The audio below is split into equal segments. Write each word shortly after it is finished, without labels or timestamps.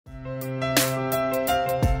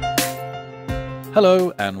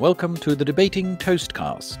Hello and welcome to the Debating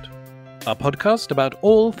Toastcast, a podcast about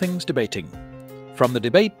all things debating, from the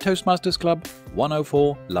Debate Toastmasters Club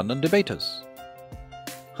 104 London Debaters.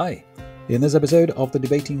 Hi, in this episode of the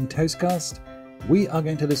Debating Toastcast, we are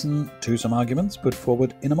going to listen to some arguments put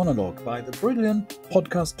forward in a monologue by the brilliant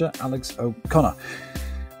podcaster Alex O'Connor,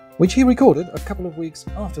 which he recorded a couple of weeks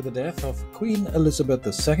after the death of Queen Elizabeth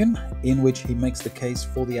II, in which he makes the case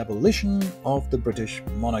for the abolition of the British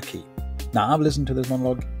monarchy. Now, I've listened to this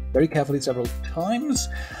monologue very carefully several times,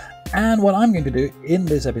 and what I'm going to do in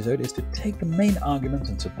this episode is to take the main arguments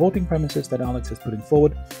and supporting premises that Alex is putting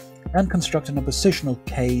forward and construct an oppositional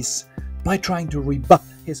case by trying to rebut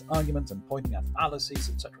his arguments and pointing out fallacies,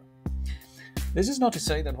 etc. This is not to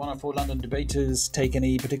say that 104 London debaters take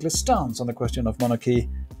any particular stance on the question of monarchy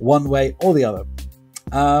one way or the other.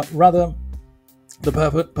 Rather, the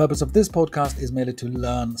purpose of this podcast is merely to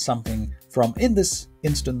learn something from, in this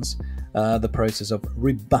instance, the process of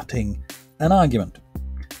rebutting an argument.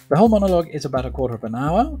 The whole monologue is about a quarter of an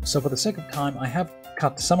hour, so for the sake of time I have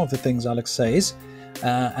cut some of the things Alex says,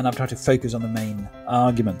 and I've tried to focus on the main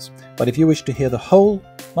arguments. But if you wish to hear the whole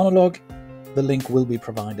monologue, the link will be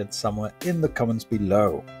provided somewhere in the comments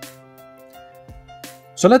below.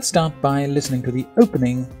 So let's start by listening to the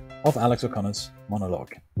opening of Alex O'Connor's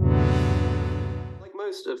monologue. Like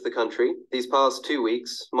most of the country, these past 2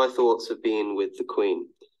 weeks, my thoughts have been with the Queen.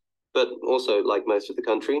 But also, like most of the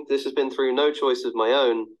country, this has been through no choice of my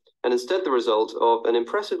own, and instead the result of an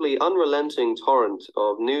impressively unrelenting torrent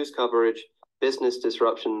of news coverage, business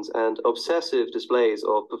disruptions, and obsessive displays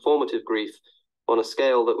of performative grief on a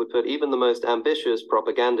scale that would put even the most ambitious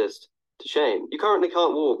propagandist to shame. You currently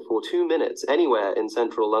can't walk for 2 minutes anywhere in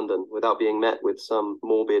central London without being met with some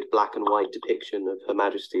morbid black and white depiction of Her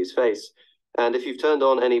Majesty's face. And if you've turned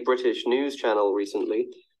on any British news channel recently,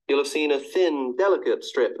 you'll have seen a thin, delicate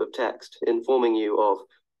strip of text informing you of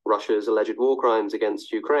Russia's alleged war crimes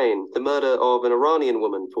against Ukraine, the murder of an Iranian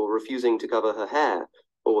woman for refusing to cover her hair,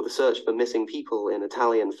 or the search for missing people in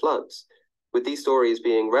Italian floods, with these stories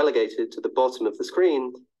being relegated to the bottom of the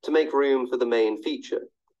screen to make room for the main feature: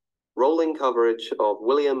 rolling coverage of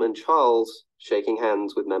William and Charles shaking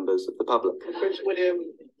hands with members of the public. Prince William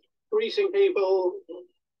greeting people,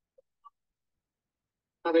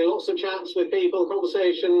 having lots of chats with people,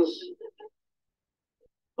 conversations,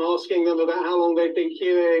 asking them about how long they've been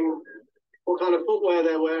queuing, what kind of footwear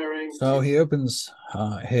they're wearing. So he opens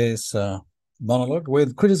his monologue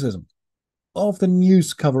with criticism of the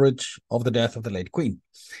news coverage of the death of the late Queen.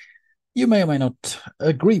 You may or may not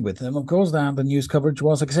agree with him, of course, that the news coverage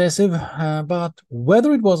was excessive, but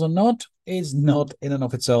whether it was or not is not in and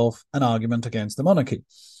of itself an argument against the monarchy.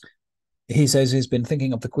 He says he's been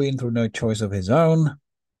thinking of the Queen through no choice of his own.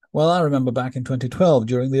 Well, I remember back in 2012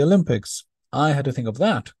 during the Olympics, I had to think of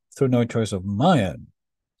that through no choice of my own.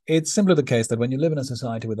 It's simply the case that when you live in a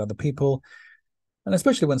society with other people, and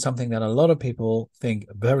especially when something that a lot of people think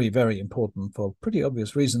very, very important for pretty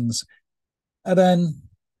obvious reasons, and then,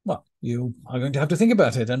 well, you are going to have to think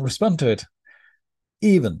about it and respond to it,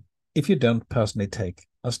 even if you don't personally take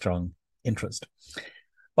a strong interest.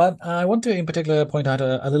 But I want to in particular point out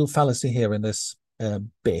a little fallacy here in this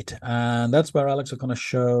bit, and that's where Alex O'Connor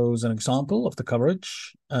shows an example of the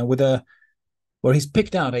coverage where he's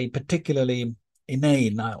picked out a particularly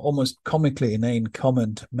inane, almost comically inane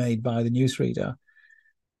comment made by the newsreader.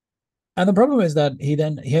 And the problem is that he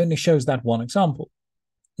only shows that one example.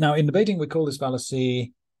 Now, in debating, we call this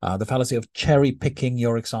fallacy the fallacy of cherry-picking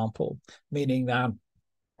your example, meaning that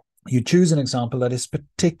you choose an example that is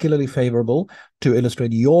particularly favorable to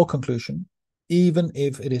illustrate your conclusion, even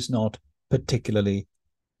if it is not particularly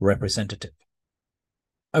representative.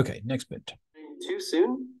 Okay, next bit. Too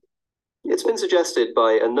soon? It's been suggested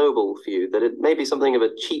by a noble few that it may be something of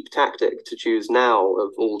a cheap tactic to choose now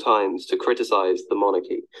of all times to criticize the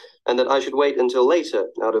monarchy, and that I should wait until later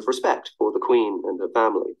out of respect for the Queen and her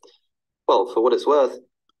family. Well, for what it's worth,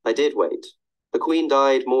 I did wait. The Queen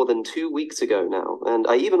died more than 2 weeks ago now, and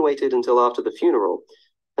I even waited until after the funeral.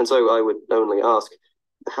 And so I would only ask,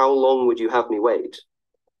 how long would you have me wait?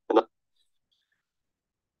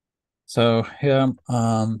 So here,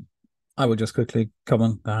 I will just quickly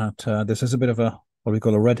comment that this is a bit of what we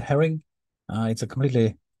call a red herring. It's a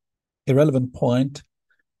completely irrelevant point,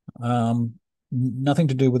 nothing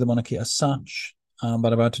to do with the monarchy as such,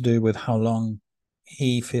 but about to do with how long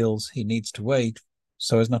he feels he needs to wait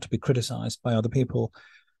so as not to be criticized by other people.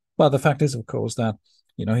 But the fact is, of course, that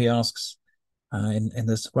he asks in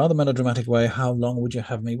this rather melodramatic way, how long would you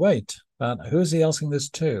have me wait? But who is he asking this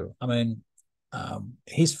to? I mean,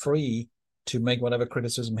 he's free to make whatever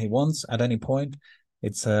criticism he wants at any point.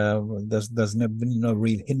 It's there's no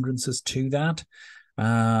real hindrances to that,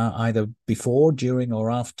 either before, during,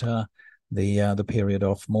 or after the period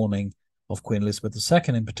of mourning of Queen Elizabeth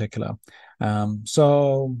II in particular.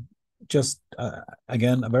 So just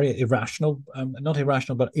again, a very irrational, not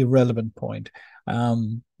irrational, but irrelevant point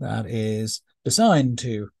that is designed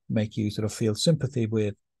to make you sort of feel sympathy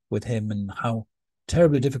with him and how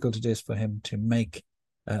terribly difficult it is for him to make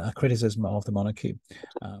a criticism of the monarchy.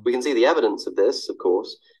 We can see the evidence of this, of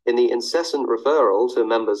course, in the incessant referral to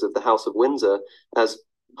members of the House of Windsor as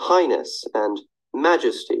Highness and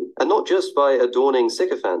Majesty, and not just by adorning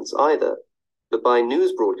sycophants either, but by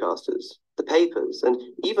news broadcasters, the papers, and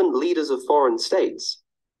even leaders of foreign states.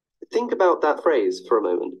 Think about that phrase for a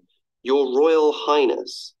moment. Your Royal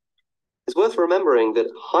Highness. It's worth remembering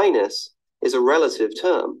that highness is a relative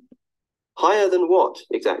term. Higher than what,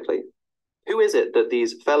 exactly? Who is it that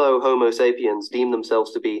these fellow Homo sapiens deem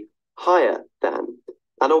themselves to be higher than?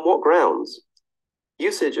 And on what grounds?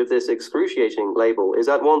 Usage of this excruciating label is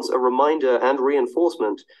at once a reminder and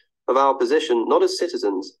reinforcement of our position not as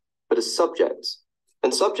citizens, but as subjects,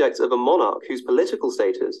 and subjects of a monarch whose political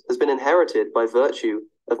status has been inherited by virtue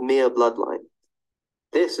of mere bloodline.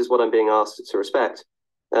 This is what I'm being asked to respect,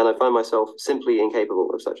 and I find myself simply incapable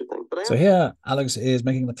of such a thing. So here, Alex is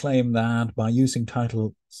making the claim that by using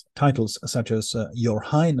titles such as Your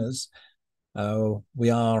Highness, we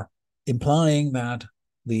are implying that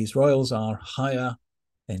these royals are higher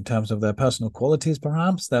in terms of their personal qualities,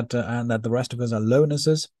 perhaps, and that the rest of us are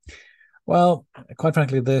lownesses. Well, quite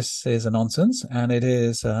frankly, this is a nonsense, and it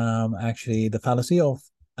is actually the fallacy of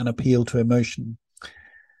an appeal to emotion.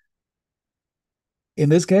 In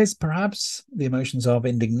this case, perhaps the emotions of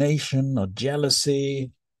indignation or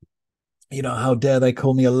jealousy, how dare they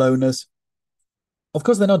call me a lowness? Of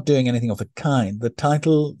course, they're not doing anything of the kind. The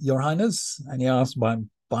title, Your Highness, and you ask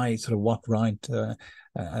by sort of what right,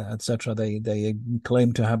 etc., they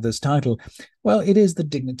claim to have this title. Well, it is the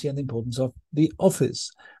dignity and the importance of the office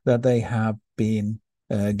that they have been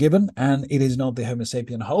given, and it is not the Homo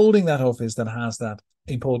sapien holding that office that has that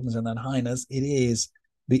importance and that highness. It is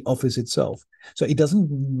the office itself. So it doesn't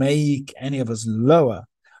make any of us lower.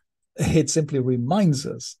 It simply reminds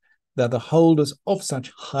us that the holders of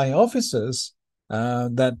such high offices,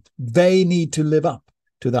 that they need to live up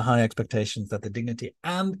to the high expectations that the dignity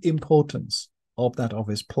and importance of that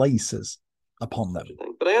office places upon them.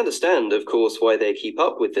 But I understand, of course, why they keep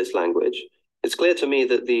up with this language. It's clear to me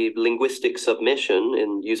that the linguistic submission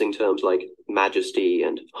in using terms like majesty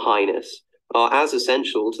and highness are as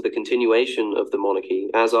essential to the continuation of the monarchy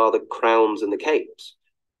as are the crowns and the capes.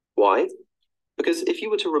 Why? Because if you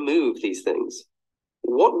were to remove these things,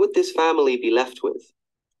 what would this family be left with?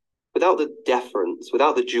 Without the deference,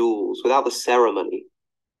 without the jewels, without the ceremony,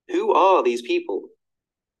 who are these people?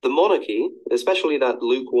 The monarchy, especially that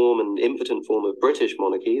lukewarm and impotent form of British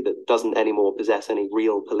monarchy that doesn't anymore possess any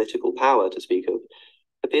real political power to speak of,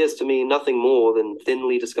 appears to me nothing more than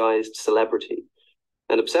thinly disguised celebrity.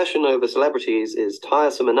 An obsession over celebrities is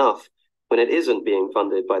tiresome enough when it isn't being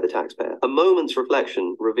funded by the taxpayer. A moment's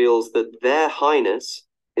reflection reveals that their highness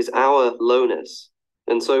is our lowness.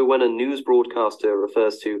 And so when a news broadcaster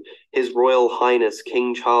refers to His Royal Highness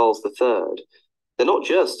King Charles III, they're not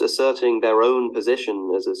just asserting their own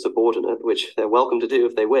position as a subordinate, which they're welcome to do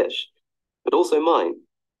if they wish, but also mine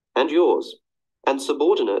and yours, and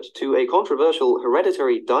subordinate to a controversial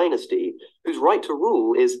hereditary dynasty whose right to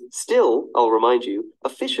rule is still, I'll remind you,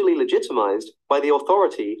 officially legitimized by the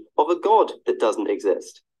authority of a god that doesn't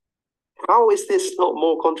exist. How is this not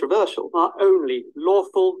more controversial? Our only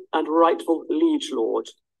lawful and rightful liege lord,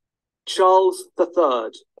 Charles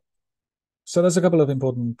III. So there's a couple of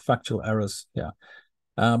important factual errors here.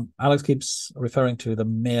 Alex keeps referring to the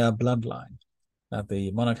mere bloodline, that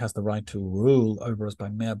the monarch has the right to rule over us by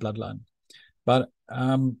mere bloodline. But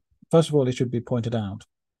first of all, it should be pointed out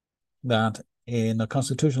that in a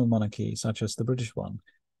constitutional monarchy such as the British one,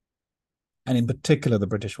 and in particular the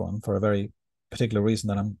British one, for a very particular reason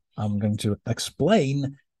that I'm going to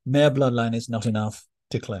explain, mere bloodline is not enough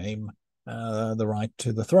to claim the right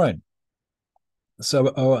to the throne. So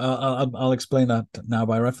I'll explain that now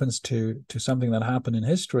by reference to something that happened in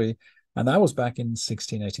history, and that was back in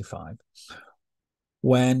 1685.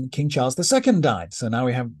 When King Charles II died. So now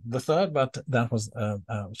we have the third, but that was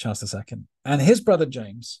Charles II. And his brother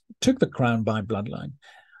James took the crown by bloodline.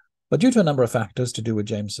 But due to a number of factors to do with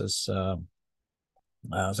James's sort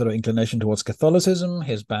of inclination towards Catholicism,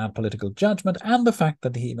 his bad political judgment, and the fact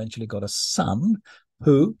that he eventually got a son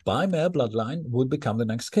who, by mere bloodline, would become the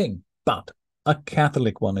next king. But a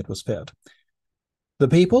Catholic one, it was feared. The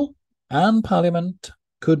people and Parliament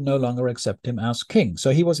could no longer accept him as king. So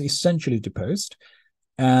he was essentially deposed.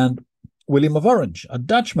 and William of Orange, a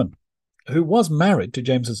Dutchman, who was married to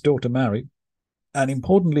James's daughter Mary, and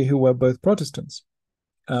importantly, who were both Protestants,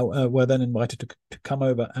 were then invited to come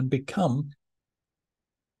over and become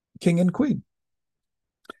king and queen.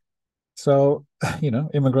 So,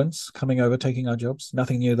 immigrants coming over, taking our jobs,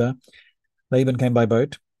 nothing new there. They even came by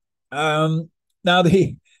boat. So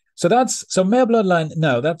male bloodline.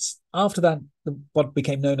 No, that's after that. What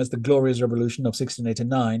became known as the Glorious Revolution of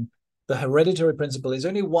 1689. The hereditary principle is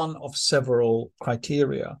only one of several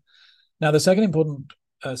criteria. Now, the second important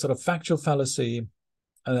sort of factual fallacy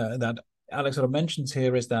that Alex sort of mentions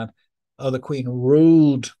here is that the Queen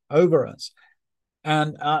ruled over us.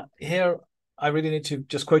 And here I really need to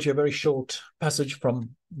just quote you a very short passage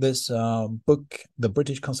from this book, The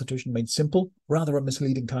British Constitution Made Simple, rather a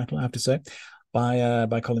misleading title, I have to say,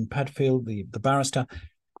 by Colin Padfield, the barrister.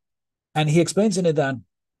 And he explains in it that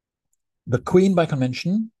the Queen by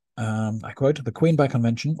convention, I quote, the Queen by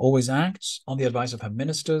convention always acts on the advice of her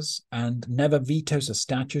ministers and never vetoes a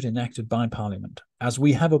statute enacted by Parliament. As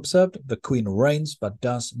we have observed, the Queen reigns but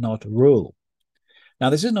does not rule. Now,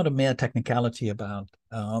 this is not a mere technicality about,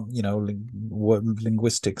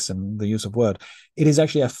 linguistics and the use of word. It is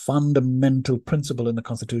actually a fundamental principle in the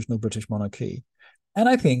constitutional British monarchy. And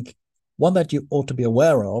I think one that you ought to be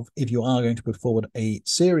aware of if you are going to put forward a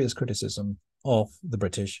serious criticism of the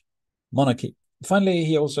British monarchy. Finally,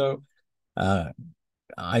 he also,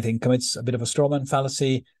 I think, commits a bit of a strawman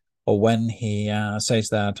fallacy, or when he says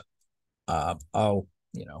that,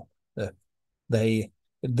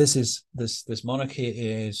 this monarchy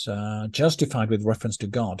is justified with reference to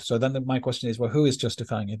God. So then my question is, well, who is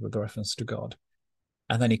justifying it with reference to God?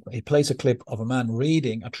 And then he plays a clip of a man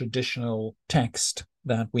reading a traditional text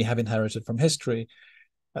that we have inherited from history.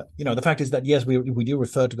 The fact is that, yes, we do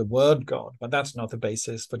refer to the word God, but that's not the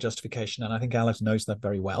basis for justification. And I think Alex knows that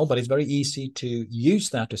very well, but it's very easy to use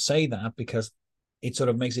that to say that because it sort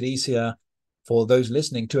of makes it easier for those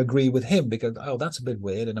listening to agree with him because, that's a bit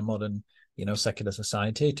weird in a modern secular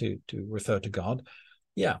society to refer to God.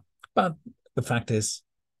 Yeah, but the fact is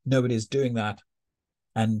nobody is doing that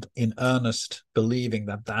and in earnest believing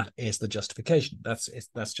that that is the justification.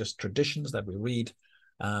 That's just traditions that we read,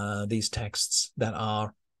 these texts that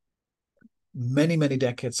are many, many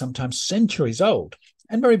decades, sometimes centuries old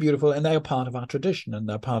and very beautiful, and they are part of our tradition and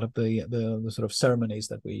they're part of the sort of ceremonies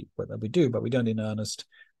that we do, but we don't in earnest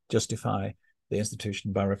justify the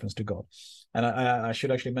institution by reference to God. And I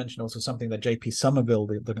should actually mention also something that J.P. Somerville,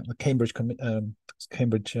 the Cambridge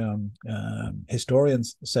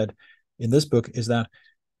historians, said in this book is that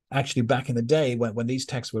actually back in the day when these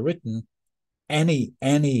texts were written,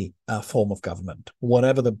 any form of government,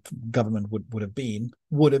 whatever the government would have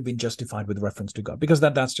been justified with reference to God, because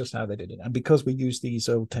that's just how they did it. And because we use these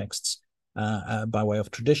old texts by way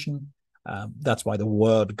of tradition, that's why the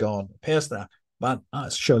word God appears there. But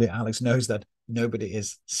surely Alex knows that nobody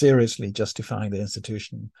is seriously justifying the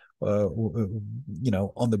institution,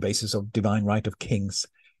 on the basis of divine right of kings.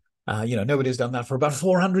 Nobody's done that for about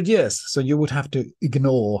 400 years. So you would have to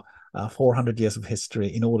ignore 400 years of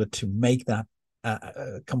history in order to make that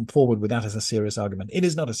come forward with that as a serious argument. It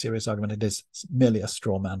is not a serious argument. It is merely a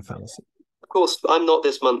straw man fallacy. Of course, I'm not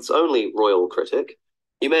this month's only royal critic.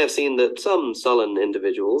 You may have seen that some sullen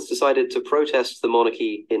individuals decided to protest the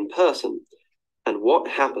monarchy in person. And what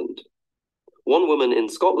happened? One woman in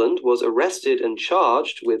Scotland was arrested and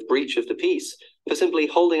charged with breach of the peace for simply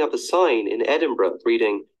holding up a sign in Edinburgh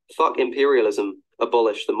reading, "Fuck imperialism,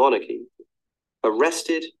 abolish the monarchy."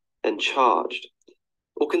 Arrested and charged.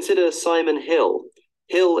 Or consider Simon Hill.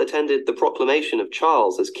 Hill attended the proclamation of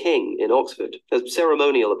Charles as king in Oxford, a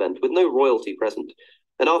ceremonial event with no royalty present,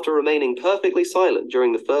 and after remaining perfectly silent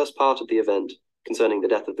during the first part of the event concerning the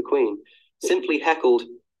death of the Queen, simply heckled,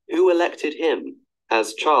 "Who elected him?"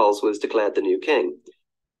 as Charles was declared the new king.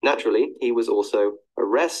 Naturally, he was also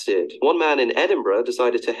arrested. One man in Edinburgh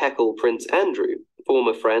decided to heckle Prince Andrew,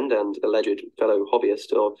 former friend and alleged fellow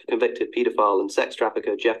hobbyist of convicted paedophile and sex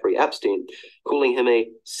trafficker Jeffrey Epstein, calling him a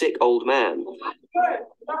sick old man.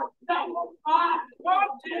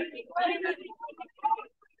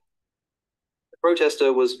 The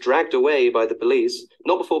protester was dragged away by the police,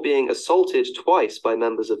 not before being assaulted twice by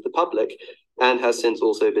members of the public, and has since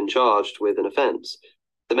also been charged with an offence.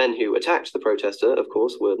 The men who attacked the protester, of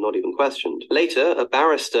course, were not even questioned. Later, a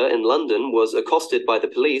barrister in London was accosted by the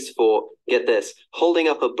police for, get this, holding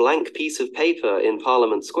up a blank piece of paper in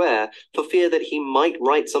Parliament Square for fear that he might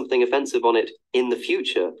write something offensive on it in the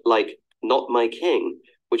future, like, "Not my king,"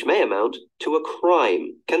 which may amount to a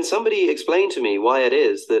crime. Can somebody explain to me why it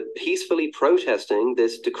is that peacefully protesting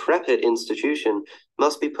this decrepit institution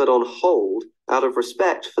must be put on hold out of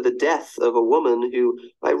respect for the death of a woman who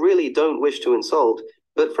I really don't wish to insult,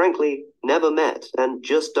 but frankly never met and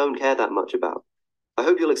just don't care that much about. I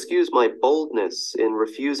hope you'll excuse my boldness in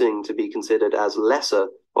refusing to be considered as lesser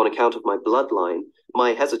on account of my bloodline,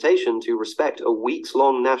 my hesitation to respect a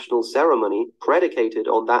weeks-long national ceremony predicated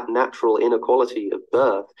on that natural inequality of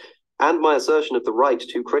birth, and my assertion of the right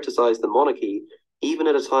to criticize the monarchy even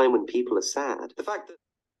at a time when people are sad. The fact that...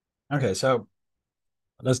 Okay, so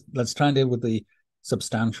let's try and deal with the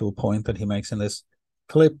substantial point that he makes in this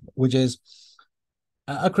clip, which is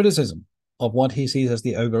a criticism of what he sees as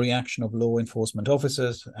the overreaction of law enforcement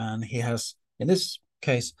officers. And he has, in this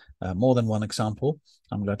case, more than one example,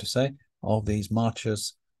 I'm glad to say, of these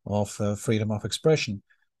marches of freedom of expression.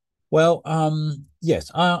 Well,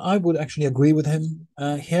 yes, I would actually agree with him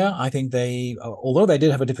here. I think they, although they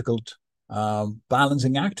did have a difficult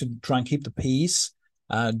balancing act to try and keep the peace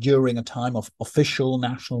during a time of official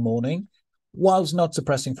national mourning, whilst not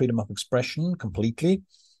suppressing freedom of expression completely.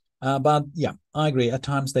 But yeah, I agree. At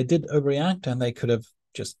times they did overreact, and they could have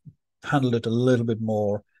just handled it a little bit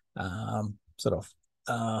more sort of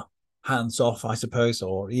hands off, I suppose,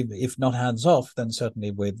 or even if not hands off, then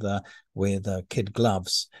certainly with kid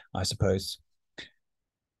gloves, I suppose.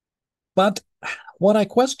 But what I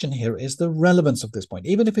question here is the relevance of this point.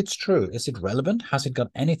 Even if it's true, is it relevant? Has it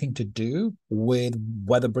got anything to do with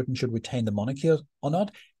whether Britain should retain the monarchy or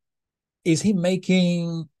not? Is he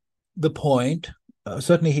making the point?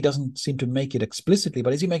 Certainly he doesn't seem to make it explicitly,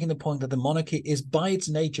 but is he making the point that the monarchy is, by its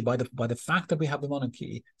nature, by the fact that we have the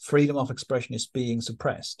monarchy, freedom of expression is being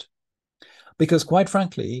suppressed? Because quite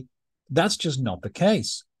frankly, that's just not the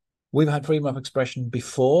case. We've had freedom of expression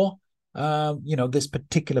before, this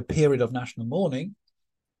particular period of national mourning.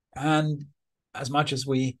 And as much as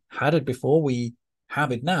we had it before, we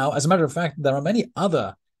have it now. As a matter of fact, there are many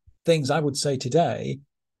other things I would say today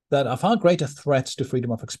that are far greater threats to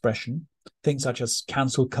freedom of expression, things such as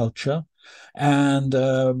cancel culture and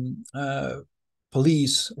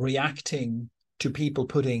police reacting to people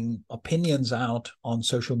putting opinions out on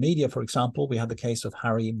social media. For example, we had the case of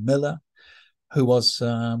Harry Miller, who was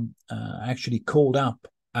actually called up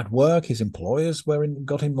at work. His employers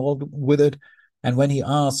got involved with it. And when he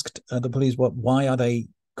asked the police, why are they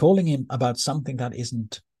calling him about something that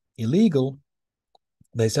isn't illegal,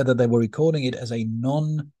 they said that they were recording it as a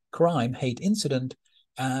non-crime hate incident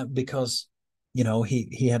because,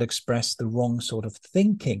 he had expressed the wrong sort of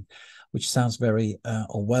thinking, which sounds very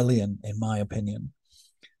Orwellian, in my opinion.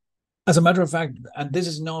 As a matter of fact, and this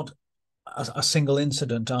is not a single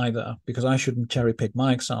incident either, because I shouldn't cherry pick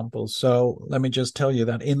my examples. So let me just tell you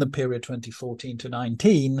that in the period 2014 to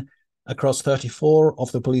 19, across 34 of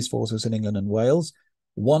the police forces in England and Wales,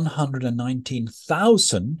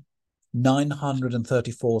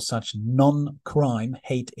 119,934 such non-crime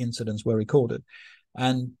hate incidents were recorded.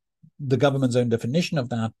 And the government's own definition of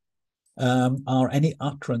that are any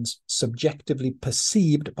utterance subjectively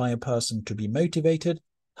perceived by a person to be motivated,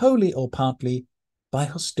 wholly or partly, by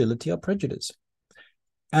hostility or prejudice.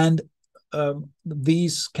 And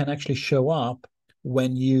these can actually show up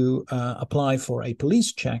when you apply for a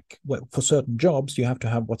police check. Well, for certain jobs, you have to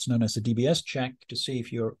have what's known as a DBS check to see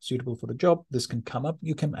if you're suitable for the job. This can come up.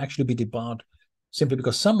 You can actually be debarred simply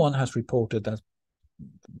because someone has reported that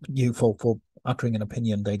you for uttering an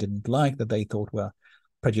opinion they didn't like, that they thought were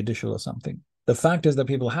prejudicial or something. The fact is that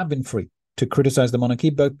people have been free to criticize the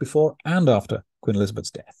monarchy both before and after Queen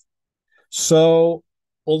Elizabeth's death. So,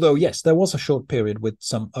 although, yes, there was a short period with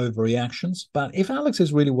some overreactions, but if Alex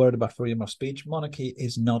is really worried about freedom of speech, monarchy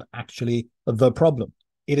is not actually the problem.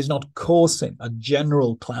 It is not causing a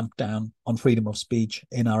general clampdown on freedom of speech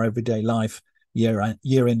in our everyday life year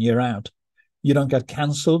in, year out. You don't get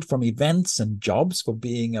cancelled from events and jobs for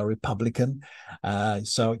being a Republican.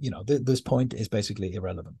 So, this point is basically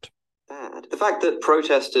irrelevant. The fact that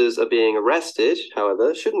protesters are being arrested,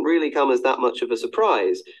 however, shouldn't really come as that much of a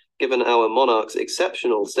surprise, given our monarch's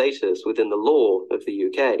exceptional status within the law of the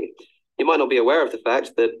UK. You might not be aware of the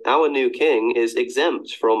fact that our new king is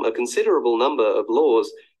exempt from a considerable number of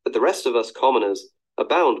laws that the rest of us commoners are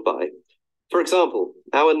bound by. For example,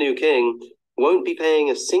 our new king won't be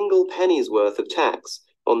paying a single penny's worth of tax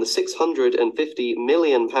on the £650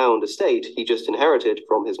 million estate he just inherited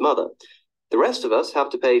from his mother. The rest of us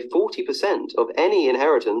have to pay 40% of any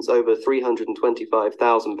inheritance over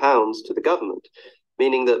 £325,000 to the government,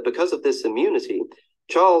 meaning that because of this immunity,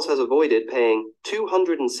 Charles has avoided paying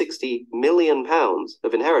 £260 million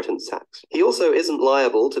of inheritance tax. He also isn't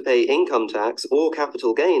liable to pay income tax or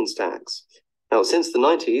capital gains tax. Now, since the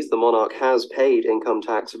 90s, the monarch has paid income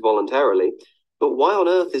tax voluntarily, But why on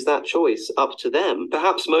earth is that choice up to them?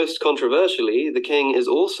 Perhaps most controversially, the king is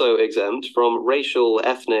also exempt from racial,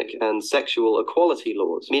 ethnic, and sexual equality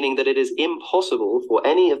laws, meaning that it is impossible for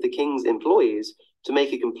any of the king's employees to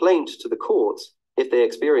make a complaint to the courts if they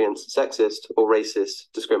experience sexist or racist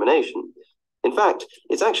discrimination. In fact,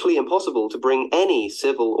 it's actually impossible to bring any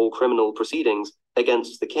civil or criminal proceedings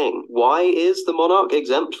against the king. Why is the monarch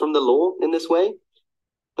exempt from the law in this way?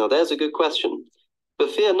 Now, there's a good question. But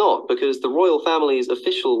fear not, because the royal family's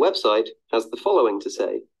official website has the following to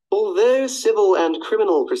say. Although civil and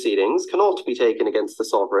criminal proceedings cannot be taken against the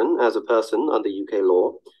sovereign as a person under UK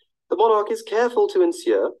law, the monarch is careful to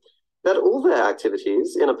ensure that all their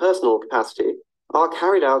activities in a personal capacity are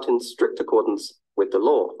carried out in strict accordance with the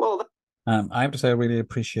law. Well, I have to say I really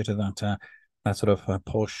appreciated that sort of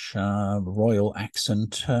posh royal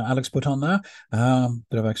accent Alex put on there.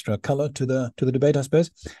 Bit of extra color to the debate, I suppose.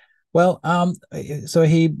 Well, so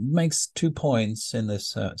he makes 2 points in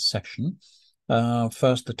this section.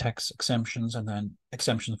 First, the tax exemptions, and then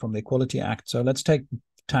exemptions from the Equality Act. So let's take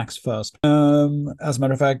tax first. As a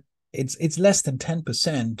matter of fact, it's less than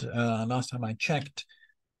 10%. Last time I checked,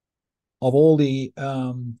 of all the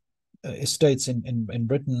estates in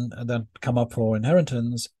Britain that come up for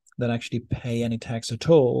inheritance that actually pay any tax at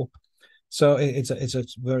all. So it's a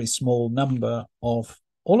very small number of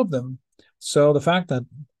all of them. So the fact that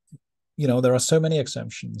there are so many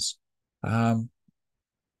exemptions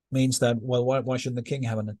means that, well, why shouldn't the king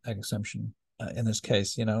have an exemption in this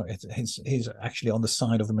case? He's actually on the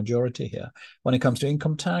side of the majority here. When it comes to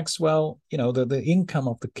income tax, well, the income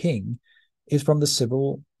of the king is from the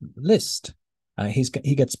civil list.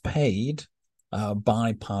 He gets paid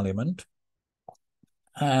by Parliament,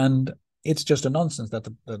 and it's just a nonsense that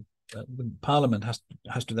the Parliament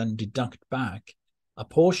has to then deduct back a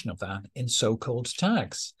portion of that in so-called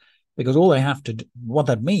tax. Because what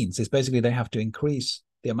that means is basically they have to increase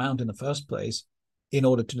the amount in the first place in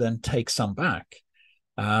order to then take some back.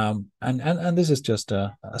 And this is just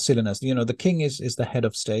a silliness. The king is the head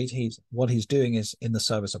of state. What he's doing is in the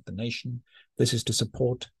service of the nation. This is to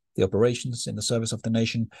support the operations in the service of the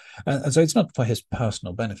nation. And so it's not for his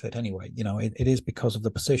personal benefit anyway. It is because of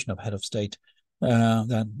the position of head of state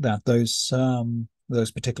that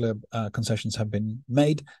those particular concessions have been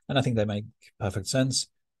made. And I think they make perfect sense.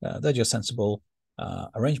 They're just sensible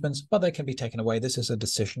arrangements, but they can be taken away. This is a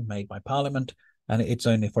decision made by Parliament, and it's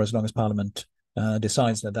only for as long as Parliament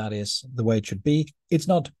decides that is the way it should be. It's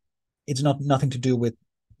nothing to do with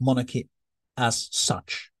monarchy as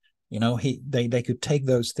such. They could take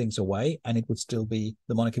those things away, and it would still be,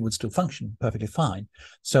 the monarchy would still function perfectly fine.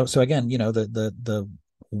 So again, the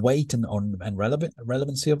weight and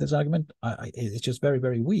relevancy of this argument is just very,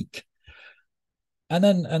 very weak.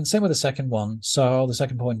 And same with the second one. So the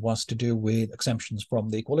second point was to do with exemptions from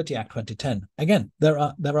the Equality Act 2010. Again, there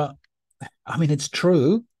are. I mean, it's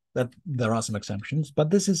true that there are some exemptions, but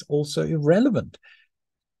this is also irrelevant.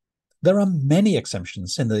 There are many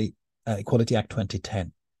exemptions in the Equality Act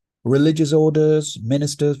 2010. Religious orders,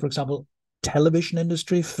 ministers, for example, television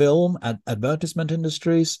industry, film, advertisement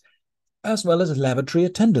industries, as well as lavatory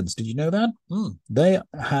attendants. Did you know that? They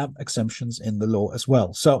have exemptions in the law as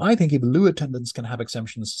well. So I think if loo attendants can have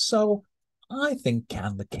exemptions, so I think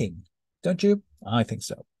can the king. Don't you? I think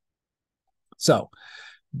so. So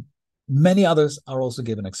many others are also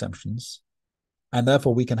given exemptions, and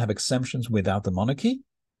therefore we can have exemptions without the monarchy,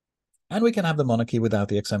 and we can have the monarchy without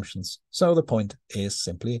the exemptions. So the point is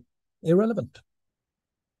simply irrelevant.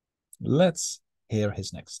 Let's hear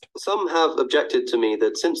his next. Some have objected to me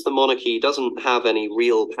that since the monarchy doesn't have any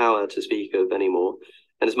real power to speak of anymore,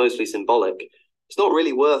 and is mostly symbolic, it's not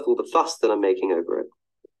really worth all the fuss that I'm making over it.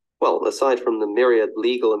 Well, aside from the myriad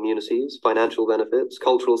legal immunities, financial benefits,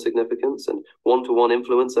 cultural significance, and one-to-one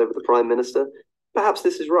influence over the Prime Minister, perhaps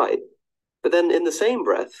this is right. But then in the same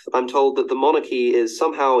breath, I'm told that the monarchy is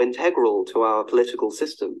somehow integral to our political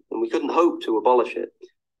system, and we couldn't hope to abolish it.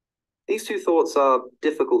 These two thoughts are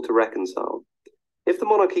difficult to reconcile. If the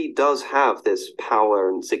monarchy does have this power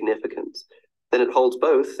and significance, then it holds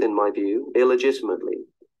both, in my view, illegitimately.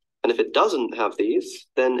 And if it doesn't have these,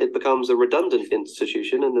 then it becomes a redundant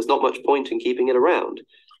institution, and there's not much point in keeping it around.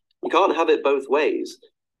 You can't have it both ways.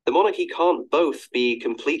 The monarchy can't both be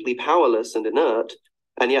completely powerless and inert,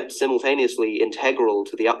 and yet simultaneously integral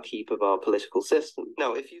to the upkeep of our political system.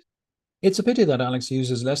 Now, It's a pity that Alex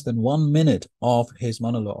uses less than 1 minute of his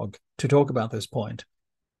monologue to talk about this point,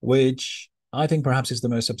 which I think perhaps is the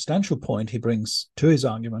most substantial point he brings to his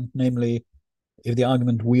argument, namely, if the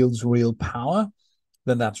argument wields real power,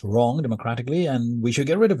 then that's wrong democratically, and we should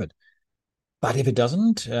get rid of it. But if it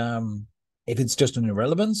doesn't, if it's just an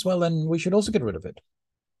irrelevance, well, then we should also get rid of it.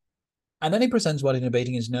 And then he presents what in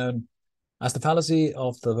debating is known as the fallacy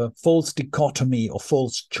of the false dichotomy or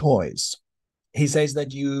false choice. He says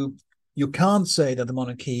that you can't say that the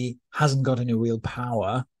monarchy hasn't got any real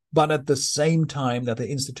power, but at the same time that the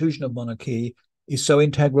institution of monarchy is so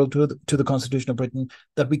integral to the Constitution of Britain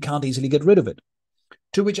that we can't easily get rid of it.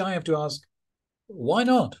 To which I have to ask, why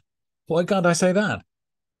not? Why can't I say that?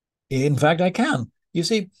 In fact, I can. You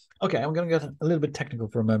see, okay, I'm going to get a little bit technical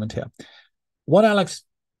for a moment here. What Alex,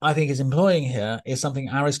 I think, is employing here is something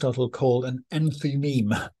Aristotle called an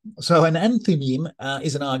enthymeme. So an enthymeme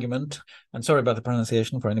is an argument, and sorry about the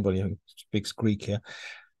pronunciation for anybody who speaks Greek here.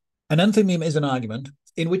 An enthymeme is an argument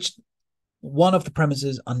in which one of the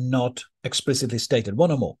premises are not explicitly stated,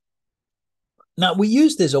 one or more. Now, we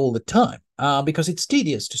use this all the time because it's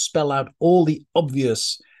tedious to spell out all the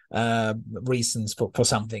obvious reasons for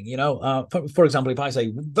something. You know, for example, if I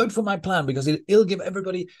say, vote for my plan because it'll give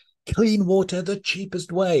everybody clean water the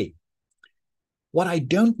cheapest way. What I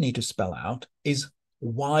don't need to spell out is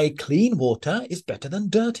why clean water is better than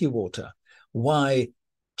dirty water, why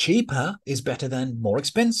cheaper is better than more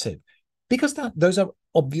expensive, because those are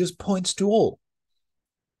obvious points to all.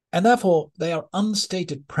 And therefore, they are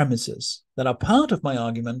unstated premises that are part of my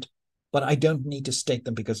argument, but I don't need to state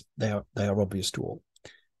them because they are obvious to all.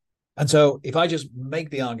 And so if I just make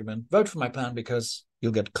the argument, vote for my plan because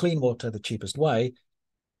you'll get clean water the cheapest way,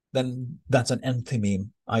 then that's an enthymeme.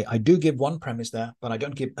 I do give one premise there, but I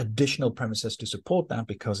don't give additional premises to support that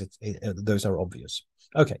because those are obvious.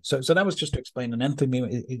 Okay, so that was just to explain an enthymeme.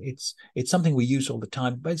 It's something we use all the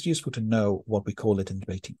time, but it's useful to know what we call it in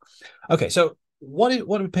debating. Okay, so what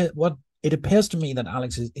it appears to me that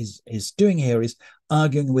Alex is doing here is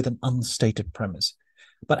arguing with an unstated premise.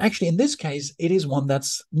 But actually, in this case, it is one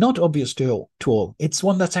that's not obvious to all. It's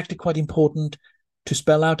one that's actually quite important to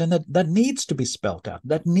spell out, and that needs to be spelled out,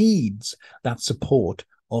 that needs that support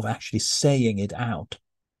of actually saying it out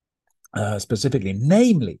specifically,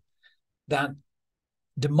 namely that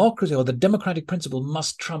democracy or the democratic principle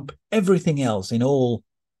must trump everything else in all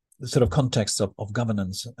the sort of contexts of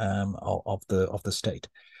governance of the state.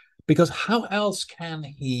 Because how else can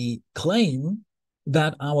he claim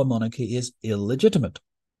that our monarchy is illegitimate?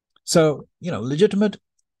 So, you know, legitimate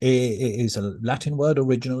is a Latin word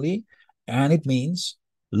originally, and it means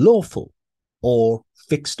lawful or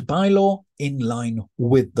fixed by law in line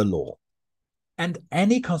with the law. And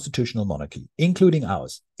any constitutional monarchy, including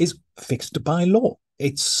ours, is fixed by law.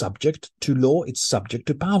 It's subject to law, it's subject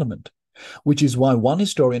to parliament, which is why one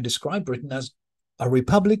historian described Britain as a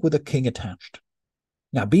republic with a king attached.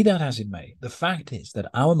 Now, be that as it may, the fact is that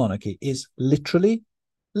our monarchy is literally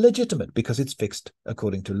legitimate because it's fixed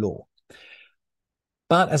according to law.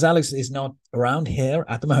 But as Alex is not around here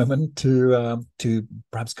at the moment to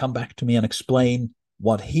perhaps come back to me and explain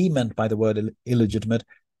what he meant by the word illegitimate,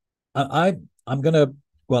 I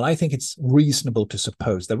think it's reasonable to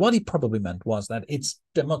suppose that what he probably meant was that it's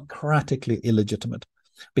democratically illegitimate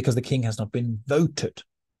because the king has not been voted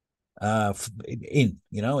in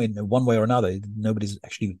one way or another. Nobody's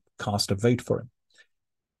actually cast a vote for him.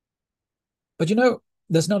 But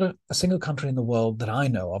there's not a single country in the world that I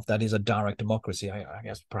know of that is a direct democracy. I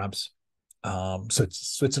guess perhaps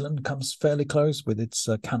Switzerland comes fairly close with its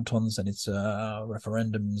cantons and its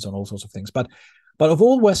referendums and all sorts of things. But of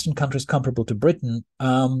all Western countries comparable to Britain,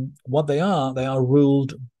 what they are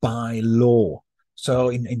ruled by law. So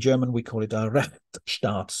in German, we call it a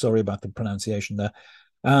Rechtsstaat. Sorry about the pronunciation there.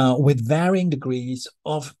 With varying degrees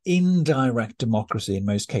of indirect democracy in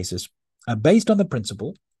most cases, based on the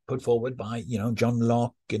principle put forward by John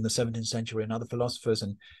Locke in the 17th century and other philosophers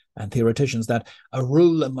and theoreticians that a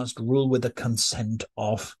ruler must rule with the consent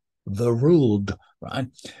of the ruled, right?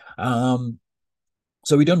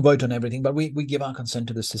 So we don't vote on everything, but we give our consent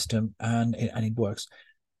to the system, and it works.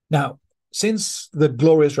 Now, since the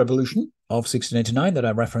Glorious Revolution of 1689 that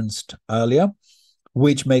I referenced earlier,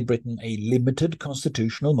 which made Britain a limited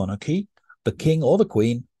constitutional monarchy, the king or the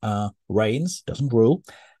queen reigns, doesn't rule,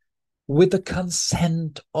 with the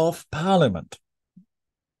consent of Parliament.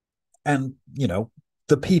 And,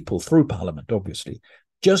 the people through Parliament, obviously.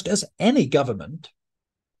 Just as any government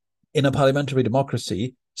in a parliamentary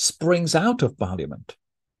democracy springs out of Parliament,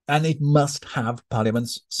 and it must have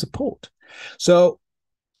Parliament's support. So,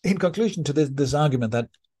 in conclusion to this argument that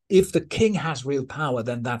if the king has real power,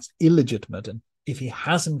 then that's illegitimate, and if he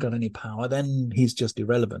hasn't got any power, then he's just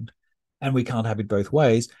irrelevant, and we can't have it both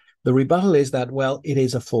ways. The rebuttal is that, well, it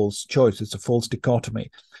is a false choice. It's a false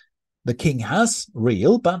dichotomy. The king has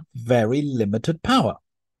real but very limited power.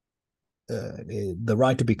 The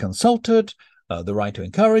right to be consulted, the right to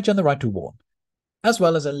encourage, and the right to warn, as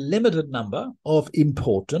well as a limited number of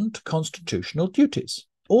important constitutional duties.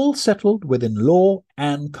 all settled within law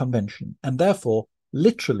and convention, and therefore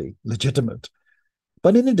literally legitimate.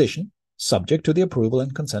 But in addition, subject to the approval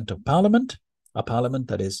and consent of Parliament, a Parliament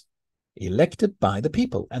that is elected by the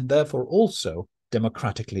people, and therefore also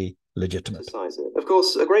democratically legitimate. Of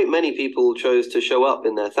course, a great many people chose to show up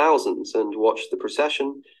in their thousands and watch the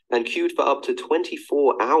procession, and queued for up to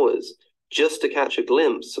 24 hours just to catch a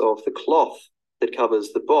glimpse of the cloth that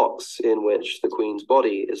covers the box in which the Queen's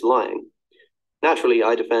body is lying. Naturally,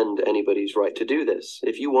 I defend anybody's right to do this.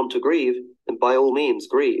 If you want to grieve, then by all means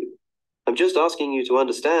grieve. I'm just asking you to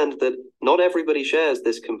understand that not everybody shares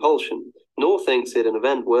this compulsion, nor thinks it an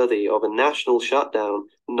event worthy of a national shutdown,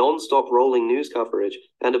 non-stop rolling news coverage,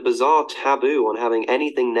 and a bizarre taboo on having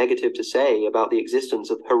anything negative to say about the existence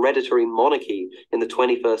of hereditary monarchy in the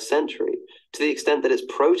 21st century, to the extent that its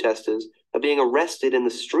protesters are being arrested in the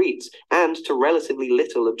streets and to relatively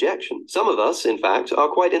little objection. Some of us, in fact, are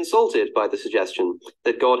quite insulted by the suggestion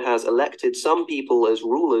that God has elected some people as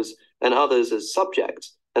rulers and others as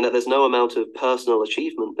subjects, and that there's no amount of personal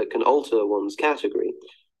achievement that can alter one's category.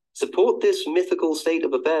 Support this mythical state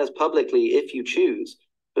of affairs publicly if you choose,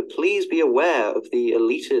 but please be aware of the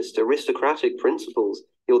elitist, aristocratic principles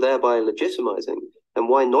you're thereby legitimizing, and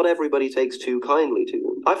why not everybody takes too kindly to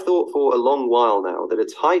them. I've thought for a long while now that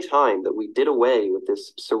it's high time that we did away with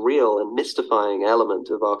this surreal and mystifying element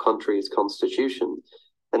of our country's constitution.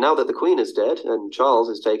 And now that the Queen is dead and Charles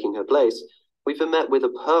is taking her place, we've been met with a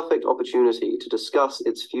perfect opportunity to discuss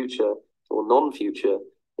its future or non-future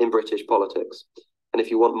in British politics. And if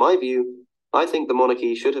you want my view, I think the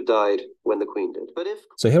monarchy should have died when the Queen did.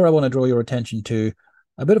 So here I want to draw your attention to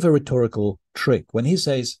a bit of a rhetorical trick. When he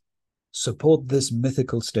says, support this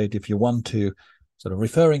mythical state if you want to, sort of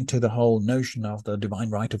referring to the whole notion of the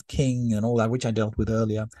divine right of king and all that, which I dealt with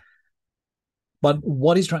earlier. But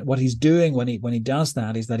what he's doing when he does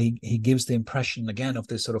that is that he gives the impression again of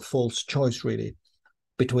this sort of false choice, really,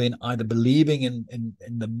 between either believing in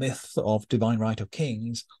the myth of divine right of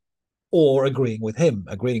kings or agreeing with him,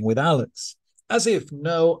 agreeing with Alex, as if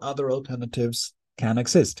no other alternatives can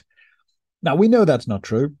exist. Now, we know that's not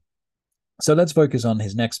true. So let's focus on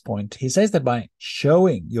his next point. He says that by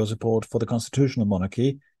showing your support for the constitutional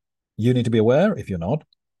monarchy, you need to be aware, if you're not,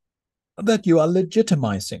 that you are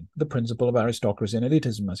legitimizing the principle of aristocracy and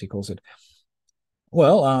elitism, as he calls it.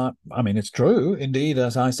 Well, I mean, it's true, indeed,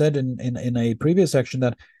 as I said in a previous section,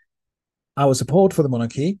 that our support for the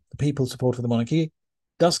monarchy, the people's support for the monarchy,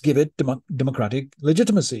 does give it democratic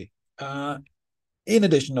legitimacy. In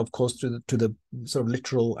addition, of course, to the sort of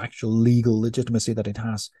literal, actual legal legitimacy that it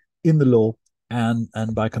has in the law and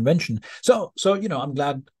by convention. So I'm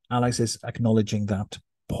glad Alex is acknowledging that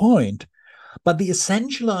point. But the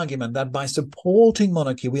essential argument that by supporting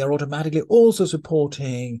monarchy, we are automatically also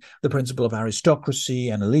supporting the principle of aristocracy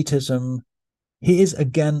and elitism, he is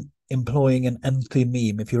again employing an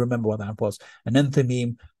enthymeme, if you remember what that was. An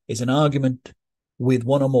enthymeme is an argument with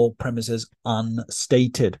one or more premises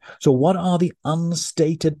unstated. So what are the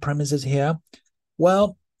unstated premises here?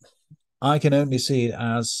 Well, I can only see it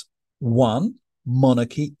as 1,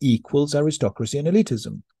 monarchy equals aristocracy and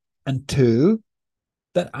elitism, and 2,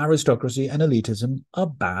 that aristocracy and elitism are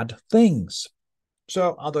bad things.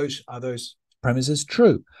 So are those premises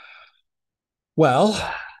true? Well,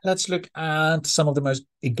 let's look at some of the most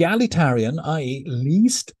egalitarian, i.e.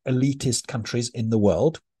 least elitist countries in the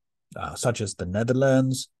world, such as the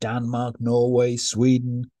Netherlands, Denmark, Norway,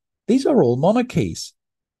 Sweden. These are all monarchies.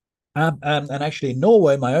 And actually,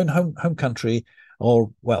 Norway, my own home country,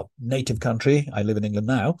 or, well, native country, I live in England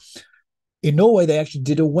now, in Norway, they actually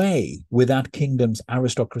did away with that kingdom's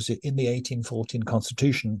aristocracy in the 1814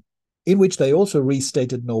 constitution, in which they also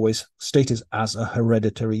restated Norway's status as a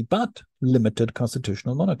hereditary but limited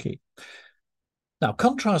constitutional monarchy. Now,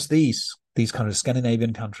 contrast these countries,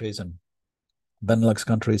 Scandinavian countries and Benelux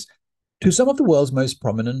countries, to some of the world's most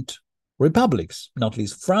prominent republics, not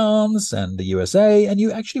least France and the USA, and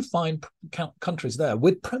you actually find countries there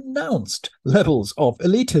with pronounced levels of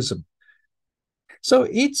elitism. So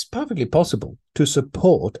it's perfectly possible to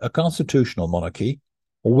support a constitutional monarchy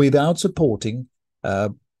without supporting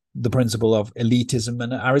the principle of elitism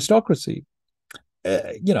and aristocracy.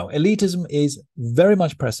 Elitism is very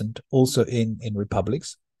much present also in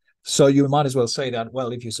republics. So you might as well say that,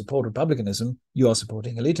 well, if you support republicanism, you are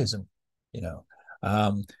supporting elitism,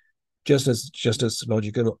 just as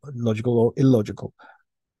logical or illogical.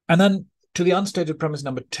 And then to the unstated premise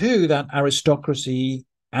number 2, that aristocracy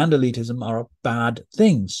and elitism are bad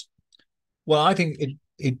things. Well, I think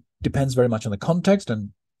it depends very much on the context,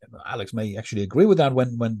 and Alex may actually agree with that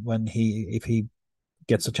if he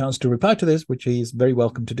gets a chance to reply to this, which he is very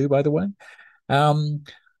welcome to do, by the way.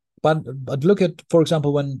 But look at, for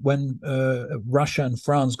example, when Russia and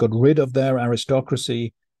France got rid of their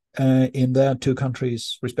aristocracy in their two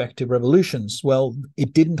countries' respective revolutions, well,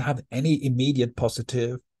 it didn't have any immediate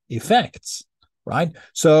positive effects, right?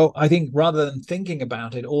 So I think rather than thinking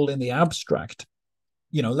about it all in the abstract,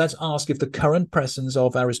 let's ask if the current presence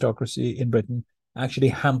of aristocracy in Britain actually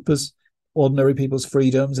hampers ordinary people's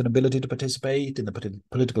freedoms and ability to participate in the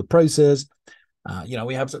political process.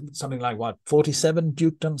 We have something like 47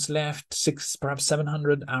 dukedoms left, perhaps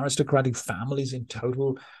 700 aristocratic families in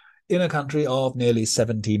total in a country of nearly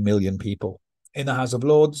 70 million people. In the House of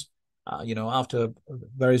Lords, after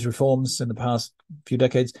various reforms in the past few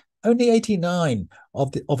decades, only 89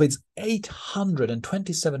 of its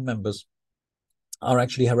 827 members are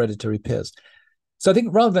actually hereditary peers. So I think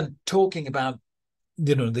rather than talking about,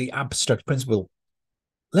 the abstract principle,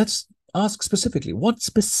 let's ask specifically, what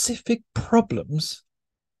specific problems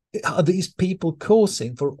are these people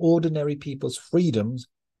causing for ordinary people's freedoms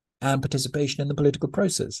and participation in the political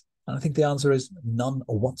process? And I think the answer is none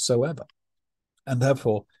whatsoever. And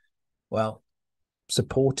therefore, well,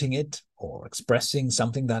 supporting it or expressing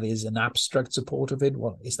something that is an abstract support of it,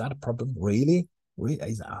 well, is that a problem? Really?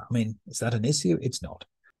 Is that an issue? It's not.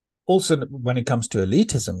 Also, when it comes to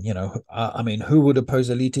elitism, who would oppose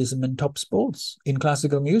elitism in top sports, in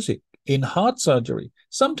classical music, in heart surgery?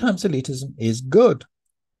 Sometimes elitism is good.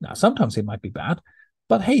 Now, sometimes it might be bad,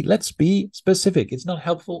 but hey, let's be specific. It's not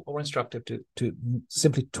helpful or instructive to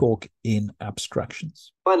simply talk in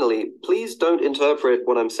abstractions. Finally, please don't interpret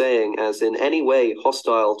what I'm saying as in any way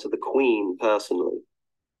hostile to the Queen personally.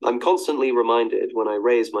 I'm constantly reminded when I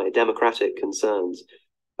raise my democratic concerns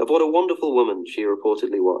of what a wonderful woman she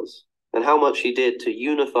reportedly was, and how much she did to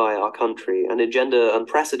unify our country and engender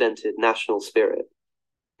unprecedented national spirit.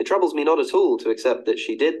 It troubles me not at all to accept that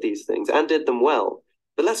she did these things, and did them well,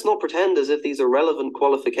 but let's not pretend as if these are relevant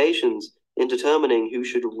qualifications in determining who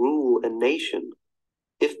should rule a nation.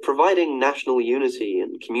 If providing national unity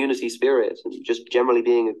and community spirit, and just generally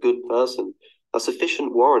being a good person, are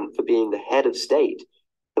sufficient warrant for being the head of state,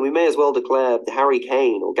 then we may as well declare Harry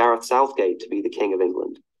Kane or Gareth Southgate to be the King of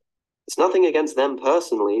England. It's nothing against them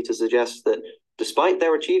personally to suggest that, despite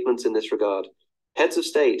their achievements in this regard, heads of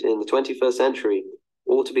state in the 21st century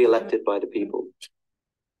ought to be elected by the people.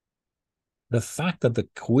 The fact that the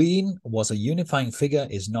Queen was a unifying figure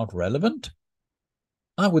is not relevant.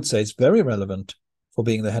 I would say it's very relevant for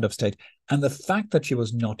being the head of state. And the fact that she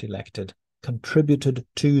was not elected contributed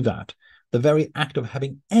to that. The very act of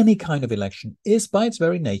having any kind of election is, by its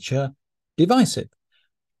very nature, divisive.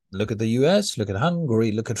 Look at the US, look at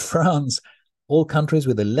Hungary, look at France, all countries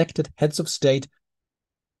with elected heads of state,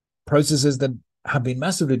 processes that have been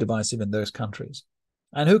massively divisive in those countries.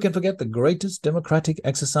 And who can forget the greatest democratic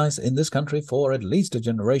exercise in this country for at least a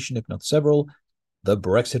generation, if not several, the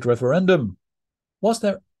Brexit referendum? Was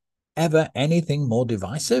there ever anything more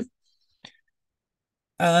divisive?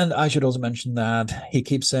 And I should also mention that he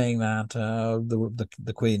keeps saying that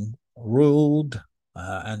the Queen ruled,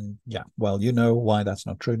 and yeah, well, you know why that's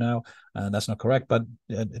not true now, and that's not correct. But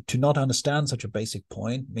to not understand such a basic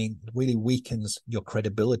point really weakens your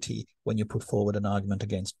credibility when you put forward an argument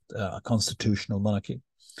against a constitutional monarchy.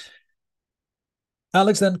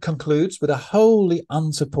 Alex then concludes with a wholly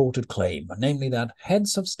unsupported claim, namely that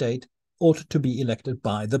heads of state ought to be elected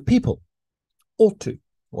by the people. Ought to.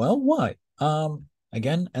 Well, why?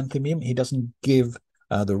 Again, enthymeme, he doesn't give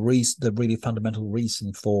the really fundamental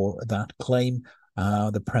reason for that claim,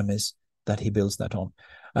 the premise that he builds that on.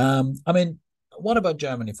 What about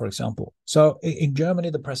Germany, for example? So in Germany,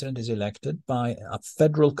 the president is elected by a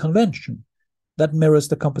federal convention that mirrors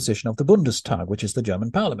the composition of the Bundestag, which is the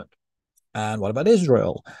German parliament. And what about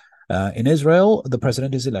Israel? In Israel, the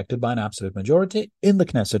president is elected by an absolute majority in the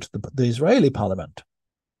Knesset, the Israeli parliament.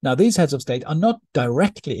 Now, these heads of state are not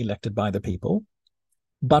directly elected by the people,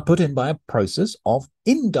 but put in by a process of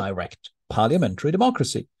indirect parliamentary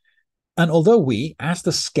democracy. And although we, as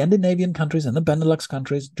the Scandinavian countries and the Benelux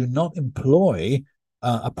countries, do not employ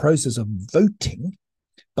a process of voting,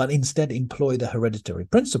 but instead employ the hereditary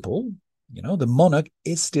principle, the monarch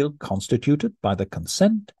is still constituted by the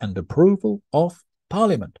consent and approval of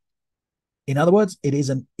Parliament. In other words, it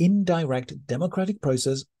is an indirect democratic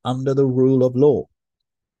process under the rule of law.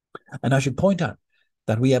 And I should point out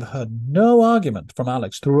that we have heard no argument from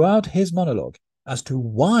Alex throughout his monologue as to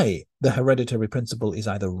why the hereditary principle is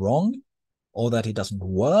either wrong, or that it doesn't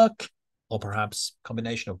work, or perhaps a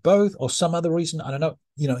combination of both, or some other reason. I don't know.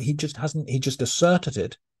 He just asserted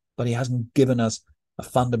it, but he hasn't given us a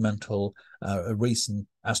fundamental reason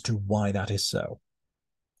as to why that is so.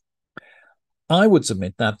 I would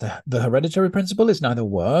submit that the hereditary principle is neither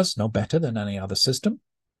worse nor better than any other system.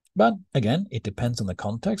 But again, it depends on the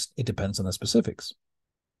context. It depends on the specifics.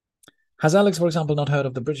 Has Alex, for example, not heard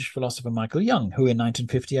of the British philosopher Michael Young, who in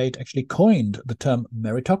 1958 actually coined the term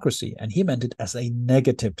meritocracy, and he meant it as a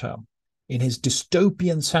negative term in his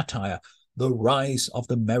dystopian satire, The Rise of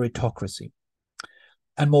the Meritocracy.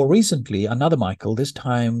 And more recently, another Michael, this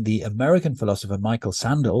time the American philosopher Michael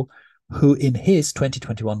Sandel, who in his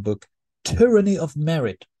 2021 book, Tyranny of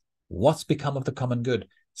Merit, What's Become of the Common Good,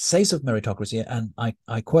 says of meritocracy, and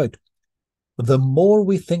I quote, "The more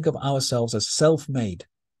we think of ourselves as self-made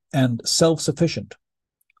and self-sufficient,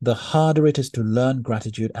 the harder it is to learn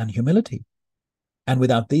gratitude and humility. And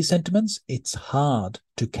without these sentiments, it's hard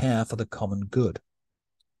to care for the common good."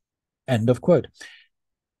 End of quote.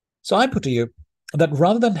 So I put to you that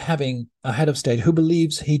rather than having a head of state who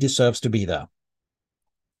believes he deserves to be there,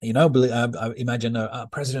 imagine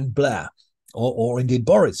President Blair or indeed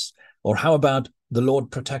Boris, or how about the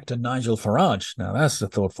Lord Protector Nigel Farage? Now that's a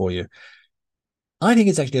thought for you. I think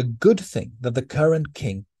it's actually a good thing that the current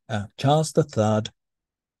king, Charles III,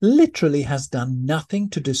 literally has done nothing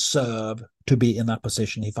to deserve to be in that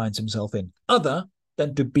position he finds himself in, other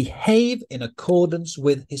than to behave in accordance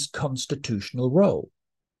with his constitutional role.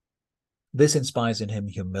 This inspires in him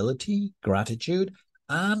humility, gratitude,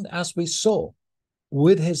 and as we saw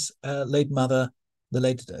with his late mother, the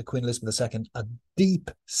late Queen Elizabeth II, a deep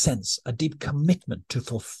sense, a deep commitment to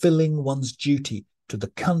fulfilling one's duty to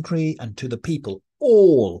the country and to the people,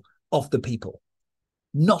 all of the people,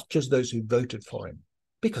 not just those who voted for him,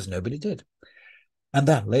 because nobody did. And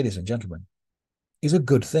that, ladies and gentlemen, is a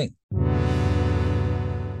good thing.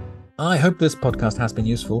 I hope this podcast has been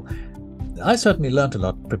useful. I certainly learned a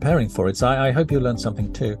lot preparing for it, so I hope you learned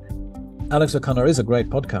something too. Alex O'Connor is a great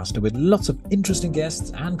podcaster with lots of interesting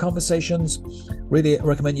guests and conversations. Really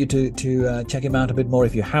recommend you to check him out a bit more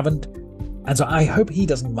if you haven't. And so I hope he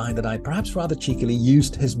doesn't mind that I perhaps rather cheekily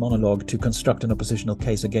used his monologue to construct an oppositional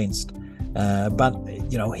case against. But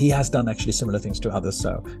he has done actually similar things to others,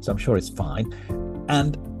 so I'm sure it's fine.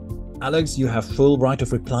 And Alex, you have full right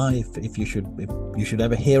of reply if you should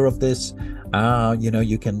ever hear of this.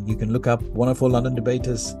 You can look up 104 London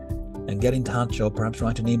Debaters and get in touch, or perhaps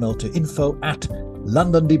write an email to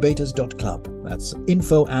info@londondebaters.club. That's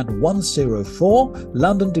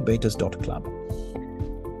info@104londondebaters.club.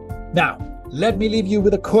 Now, let me leave you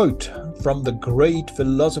with a quote from the great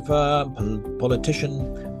philosopher,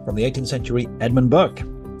 politician from the 18th century, Edmund Burke,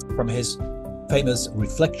 from his famous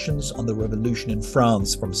Reflections on the Revolution in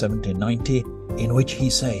France from 1790, in which he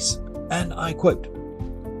says, and I quote,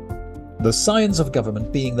 "The science of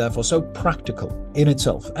government being therefore so practical in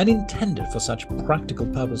itself and intended for such practical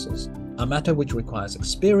purposes, a matter which requires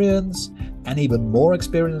experience and even more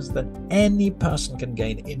experience than any person can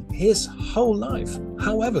gain in his whole life,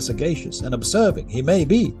 however sagacious and observing he may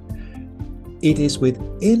be, it is with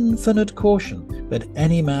infinite caution that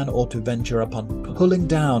any man ought to venture upon pulling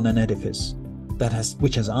down an edifice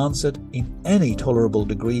which has answered in any tolerable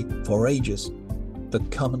degree for ages the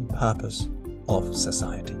common purpose of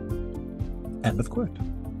society." End of quote.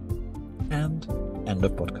 And end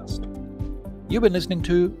of podcast. You've been listening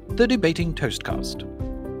to The Debating Toastcast.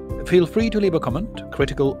 Feel free to leave a comment,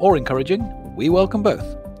 critical or encouraging. We welcome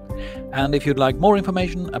both. And if you'd like more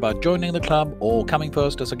information about joining the club or coming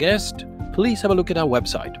first as a guest, please have a look at our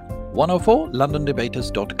website,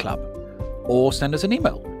 104londondebaters.club, or send us an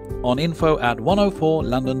email on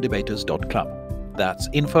info@104londondebaters.club. That's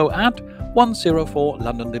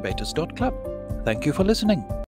info@104londondebaters.club. Thank you for listening.